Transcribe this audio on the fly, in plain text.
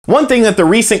One thing that the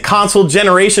recent console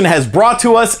generation has brought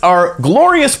to us are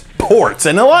glorious ports,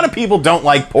 and a lot of people don't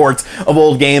like ports of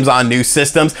old games on new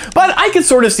systems, but I can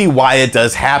sort of see why it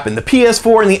does happen. The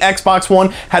PS4 and the Xbox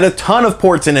One had a ton of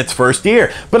ports in its first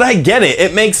year, but I get it,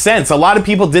 it makes sense. A lot of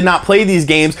people did not play these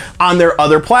games on their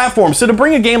other platforms, so to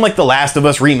bring a game like The Last of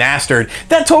Us Remastered,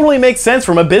 that totally makes sense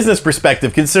from a business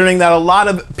perspective, considering that a lot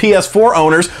of PS4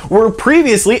 owners were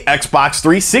previously Xbox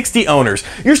 360 owners.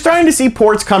 You're starting to see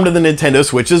ports come to the Nintendo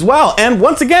Switch as well, and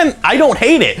once again, I don't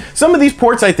hate it. Some of these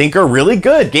ports I think are really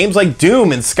good. Games like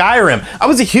Doom and Skyrim. I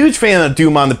was a huge fan of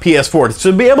Doom on the PS4,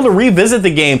 so to be able to revisit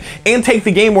the game and take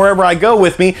the game wherever I go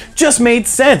with me just made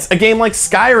sense. A game like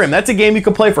Skyrim, that's a game you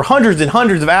can play for hundreds and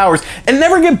hundreds of hours and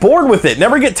never get bored with it,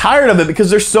 never get tired of it, because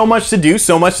there's so much to do,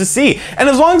 so much to see. And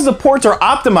as long as the ports are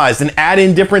optimized and add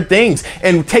in different things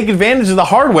and take advantage of the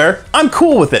hardware, I'm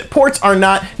cool with it. Ports are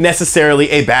not necessarily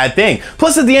a bad thing.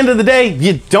 Plus, at the end of the day,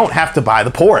 you don't have to buy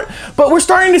the port. But we're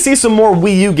starting to see some more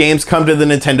Wii U games come to the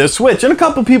Nintendo Switch, and a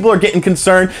couple people are getting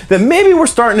concerned that maybe we're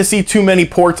starting to see too many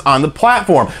ports on the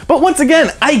platform. But once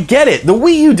again, I get it. The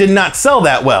Wii U did not sell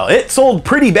that well. It sold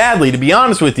pretty badly, to be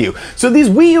honest with you. So these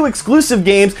Wii U exclusive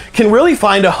games can really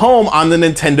find a home on the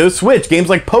Nintendo Switch. Games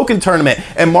like Pokken Tournament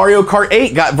and Mario Kart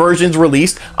 8 got versions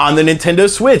released on the Nintendo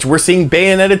Switch. We're seeing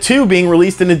Bayonetta 2 being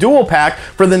released in a dual pack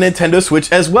for the Nintendo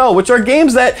Switch as well, which are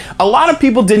games that a lot of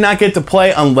people did not get to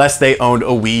play unless they owned a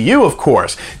Wii U, of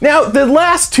course. Now, the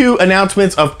last two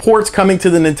announcements of ports coming to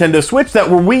the Nintendo Switch that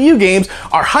were Wii U games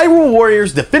are Hyrule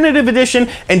Warriors Definitive Edition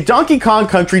and Donkey Kong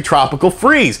Country Tropical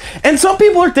Freeze. And some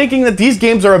people are thinking that these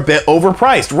games are a bit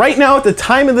overpriced. Right now, at the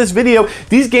time of this video,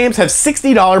 these games have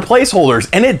 $60 placeholders,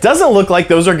 and it doesn't look like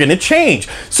those are going to change.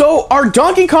 So are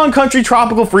Donkey Kong Country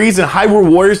Tropical Freeze and Hyrule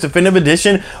Warriors Definitive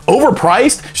Edition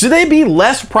overpriced? Should they be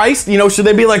less priced? You know, should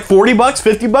they be like 40 bucks,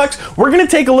 50 bucks? We're going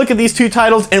to take a look at these two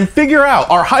titles and figure out,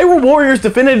 are Hyrule Warriors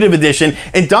Definitive Edition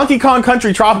and Donkey Kong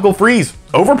Country Tropical Freeze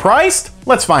overpriced?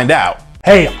 Let's find out.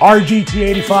 Hey,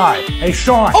 RGT85. Hey,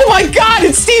 Sean. Oh my God,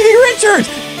 it's Stevie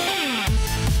Richards!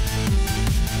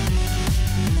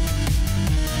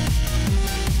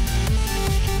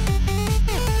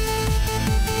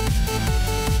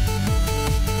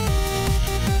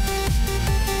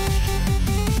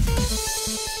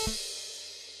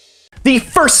 The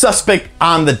first suspect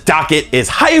on the docket is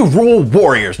Hyrule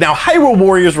Warriors. Now, Hyrule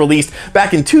Warriors released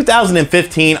back in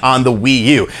 2015 on the Wii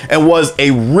U and was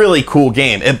a really cool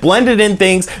game. It blended in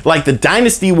things like the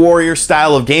Dynasty Warriors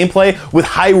style of gameplay with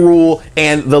Hyrule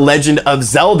and the Legend of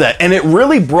Zelda, and it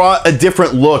really brought a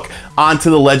different look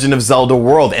onto the Legend of Zelda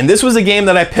world. And this was a game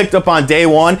that I picked up on day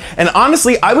one, and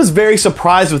honestly, I was very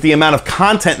surprised with the amount of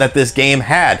content that this game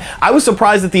had. I was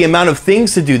surprised at the amount of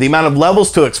things to do, the amount of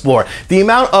levels to explore, the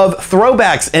amount of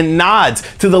throwbacks and nods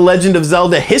to the Legend of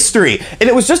Zelda history, and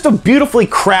it was just a beautifully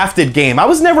crafted game. I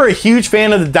was never a huge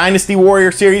fan of the Dynasty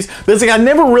Warrior series, but it's like I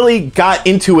never really got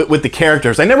into it with the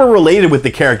characters. I never related with the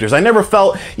characters. I never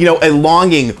felt, you know, a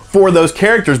longing for those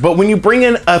characters. But when you bring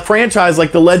in a franchise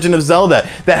like the Legend of Zelda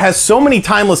that has so many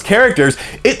timeless characters,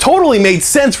 it totally made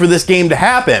sense for this game to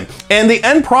happen. And the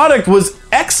end product was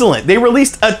excellent. They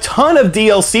released a ton of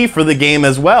DLC for the game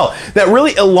as well that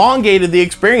really elongated the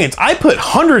experience. I put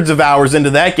hundreds of hours into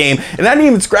that game, and I didn't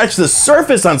even scratch the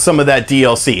surface on some of that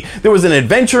DLC. There was an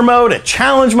adventure mode, a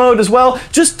challenge mode as well,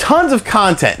 just tons of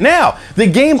content. Now, the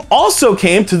game also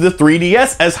came to the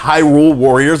 3DS as Hyrule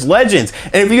Warriors Legends,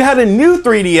 and if you had a new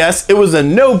 3DS, it was a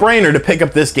no-brainer to pick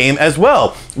up this game as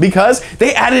well, because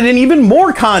they added in even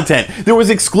more content. There was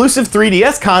exclusive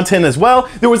 3DS content as well,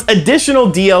 there was additional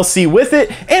DLC with it,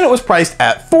 and it was priced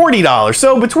at $40.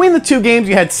 So between the two games,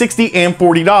 you had $60 and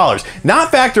 $40,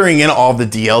 not factoring in all the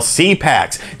DLC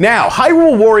packs. Now,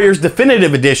 Hyrule Warriors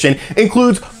Definitive Edition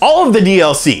includes all of the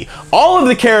DLC, all of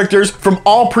the characters from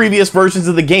all previous versions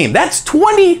of the game. That's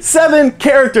 27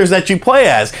 characters that you play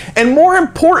as. And more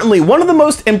importantly, one of the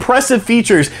most impressive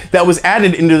features that was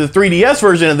added into the 3DS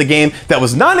version of the game that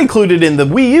was not included in the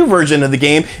Wii U version of the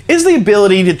game is the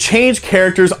ability to change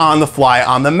characters on the fly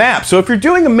on the map. So if you're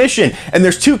doing a mission and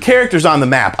there's two characters on the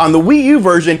map, on the Wii U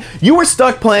version, you were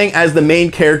stuck playing as the main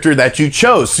character that you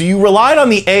chose. So you relied on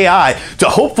the AI to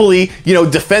hopefully, you know,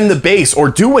 defend the base or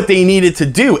do what they needed to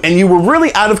do. And you were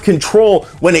really out of control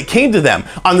when it came to them.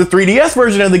 On the 3DS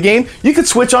version of the game, you could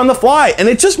switch on the fly, and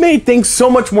it just made things so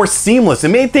much more seamless. It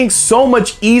made things so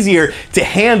much easier to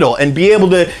handle and be able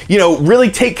to, you know, really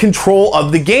take control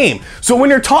of the game. So when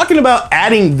you're talking about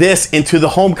adding this into the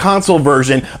home console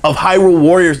version of Hyrule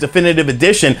Warriors Definitive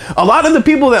Edition, a lot of the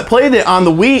people that played it on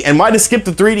the Wii and might have skipped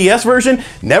the 3DS version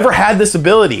never had this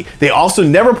ability. They also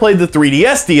never played the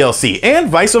 3DS DLC, and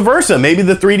vice versa. Maybe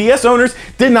the 3DS owners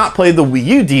did not play the Wii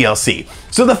U DLC.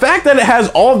 So the fact that it has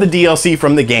all of the DLC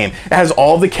from the game, it has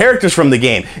all of the characters from the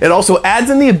game, it also adds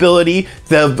in the ability,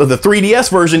 the 3DS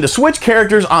version, to switch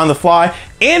characters on the fly,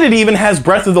 and it even has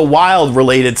Breath of the Wild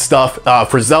related stuff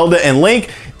for Zelda and Link.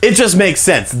 It just makes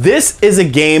sense. This is a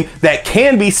game that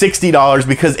can be $60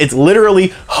 because it's literally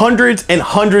hundreds and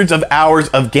hundreds of hours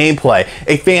of gameplay.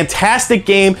 A fantastic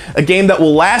game, a game that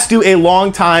will last you a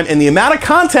long time, and the amount of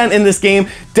content in this game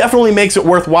definitely makes it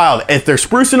worthwhile. If they're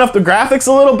sprucing up the graphics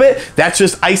a little bit, that's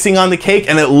just icing on the cake,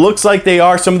 and it looks like they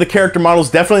are. Some of the character models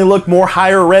definitely look more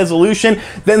higher resolution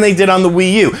than they did on the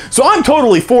Wii U. So I'm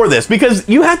totally for this, because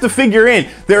you have to figure in,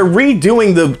 they're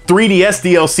redoing the 3DS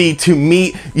DLC to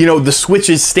meet, you know, the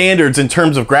Switch's standards in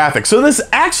terms of graphics. So there's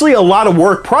actually a lot of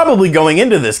work probably going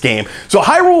into this game. So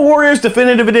Hyrule Warriors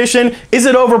Definitive Edition, is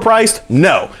it overpriced?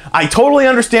 No. I totally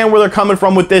understand where they're coming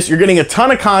from with this. You're getting a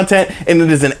ton of content, and it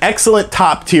is an excellent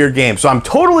top tier game. So I'm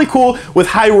totally cool with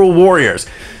Hyrule Warriors.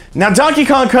 Now Donkey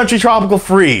Kong Country Tropical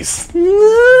Freeze,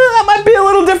 that might be a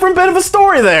little different bit of a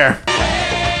story there.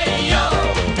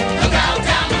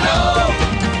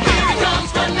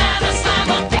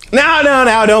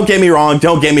 Now, don't get me wrong,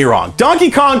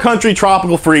 Donkey Kong Country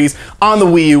Tropical Freeze on the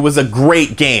Wii U was a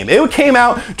great game. It came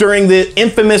out during the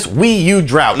infamous Wii U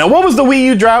drought. Now, what was the Wii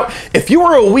U drought? If you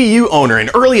were a Wii U owner, an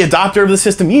early adopter of the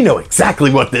system, you know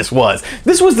exactly what this was.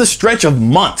 This was the stretch of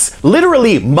months,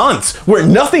 literally months, where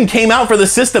nothing came out for the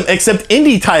system except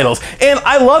indie titles. And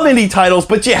I love indie titles,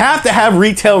 but you have to have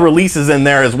retail releases in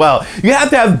there as well. You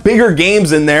have to have bigger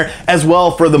games in there as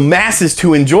well for the masses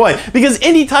to enjoy, because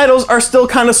indie titles are still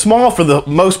kind of small for the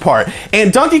most part.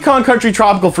 And Donkey Kong Country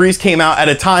Tropical Freeze came out at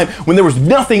a time when there was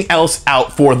nothing else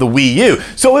out for the Wii U.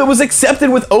 So it was accepted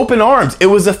with open arms. It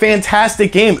was a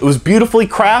fantastic game. It was beautifully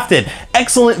crafted,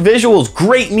 excellent visuals,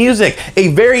 great music, a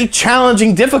very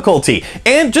challenging difficulty,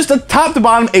 and just a top to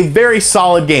bottom, a very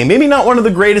solid game. Maybe not one of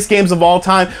the greatest games of all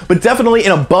time, but definitely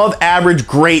an above average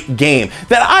great game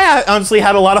that I honestly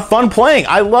had a lot of fun playing.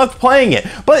 I loved playing it.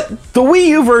 But the Wii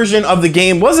U version of the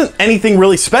game wasn't anything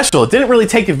really special. It didn't really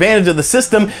take advantage of the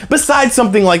system besides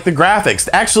something like the graphics.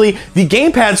 Actually, the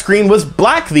gamepad screen was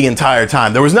black the entire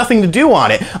time. There was nothing to do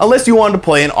on it unless you wanted to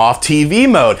play in off TV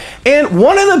mode. And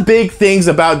one of the big things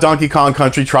about Donkey Kong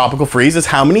Country Tropical Freeze is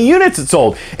how many units it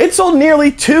sold. It sold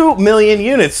nearly 2 million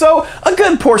units. So a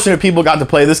good portion of people got to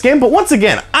play this game. But once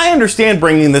again, I understand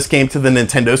bringing this game to the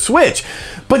Nintendo Switch.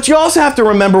 But you also have to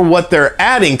remember what they're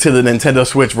adding to the Nintendo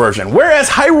Switch version. Whereas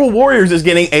Hyrule Warriors is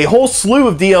getting a whole slew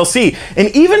of DLC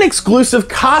and even exclusive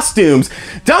costumes,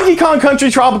 Donkey Kong Country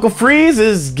Tropical Freeze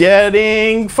is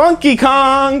getting Funky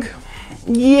Kong.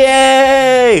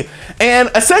 Yay! And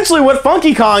essentially what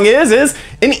Funky Kong is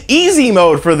an easy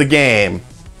mode for the game.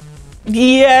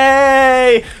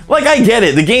 Yay! Like, I get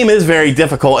it, the game is very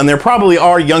difficult, and there probably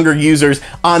are younger users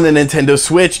on the Nintendo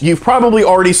Switch. You've probably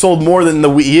already sold more than the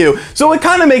Wii U, so it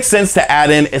kind of makes sense to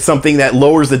add in something that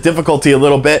lowers the difficulty a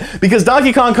little bit, because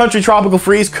Donkey Kong Country Tropical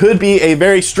Freeze could be a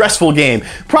very stressful game.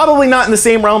 Probably not in the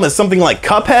same realm as something like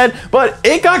Cuphead, but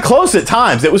it got close at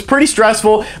times. It was pretty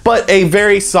stressful, but a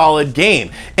very solid game.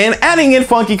 And adding in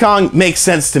Funky Kong makes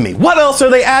sense to me. What else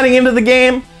are they adding into the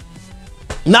game?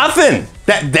 Nothing.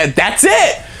 That's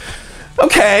it.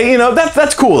 Okay, you know,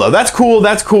 that's cool though. That's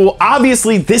cool.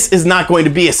 Obviously, this is not going to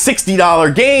be a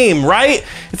 $60 game, right?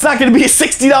 It's not going to be a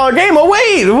 $60 game. Oh,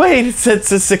 wait, it's a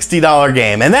 $60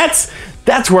 game. And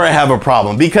that's where I have a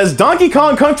problem, because Donkey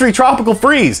Kong Country Tropical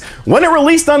Freeze, when it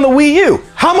released on the Wii U,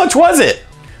 how much was it?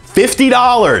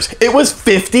 $50. It was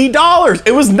 $50.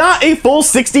 It was not a full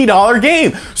 $60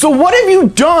 game. So what have you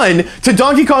done to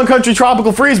Donkey Kong Country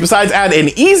Tropical Freeze besides add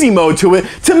an easy mode to it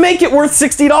to make it worth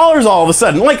 $60 all of a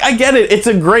sudden? Like, I get it, it's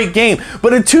a great game,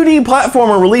 but a 2D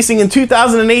platformer releasing in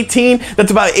 2018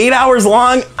 that's about 8 hours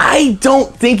long, I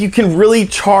don't think you can really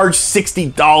charge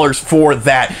 $60 for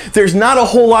that. There's not a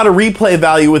whole lot of replay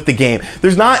value with the game.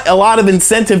 There's not a lot of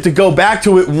incentive to go back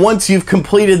to it once you've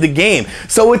completed the game.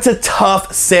 So it's a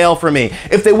tough sale for me.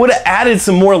 If they would have added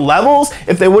some more levels,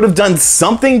 if they would have done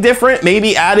something different,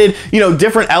 maybe added, you know,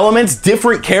 different elements,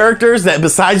 different characters that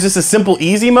besides just a simple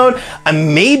easy mode,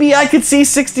 maybe I could see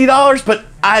 $60, but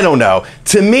I don't know.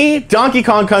 To me, Donkey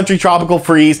Kong Country Tropical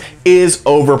Freeze is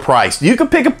overpriced. You could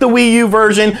pick up the Wii U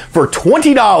version for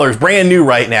 $20 brand new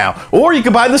right now, or you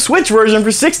could buy the Switch version for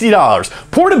 $60.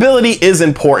 Portability is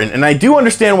important, and I do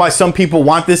understand why some people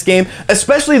want this game,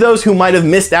 especially those who might have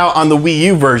missed out on the Wii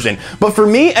U version. But for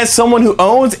me, as someone who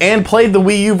owns and played the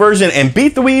Wii U version and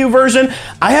beat the Wii U version,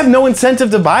 I have no incentive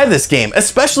to buy this game,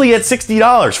 especially at $60.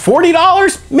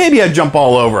 $40? Maybe I'd jump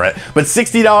all over it, but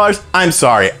 $60? I'm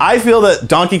sorry. I feel that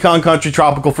Donkey Kong Country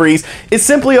Tropical Freeze is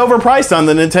simply overpriced on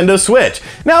the Nintendo Switch.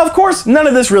 Now, of course, none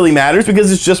of this really matters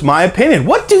because it's just my opinion.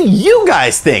 What do you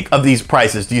guys think of these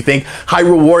prices? Do you think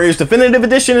Hyrule Warriors Definitive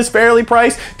Edition is fairly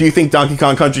priced? Do you think Donkey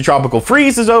Kong Country Tropical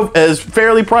Freeze is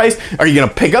fairly priced? Are you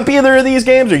gonna pick up either of these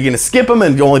games? Are you gonna skip them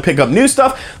and only pick up new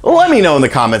stuff? Let me know in the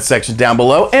comments section down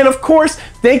below. And of course,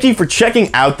 thank you for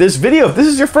checking out this video. If this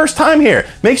is your first time here,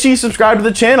 make sure you subscribe to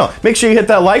the channel. Make sure you hit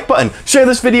that like button. Share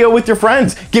this video with your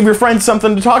friends. Give your friends something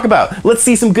to talk about. Let's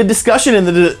see some good discussion in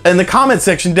the comment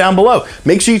section down below.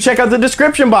 Make sure you check out the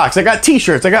description box. I got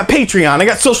t-shirts, I got Patreon, I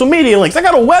got social media links, I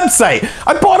got a website.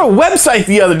 I bought a website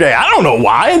the other day. I don't know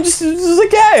why. I'm just like,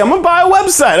 hey, I'm gonna buy a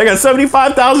website. I got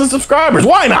 75,000 subscribers.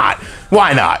 Why not?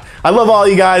 Why not? I love all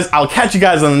you guys. I'll catch you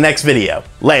guys on the next video.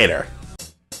 Later.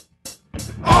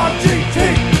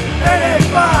 RGT!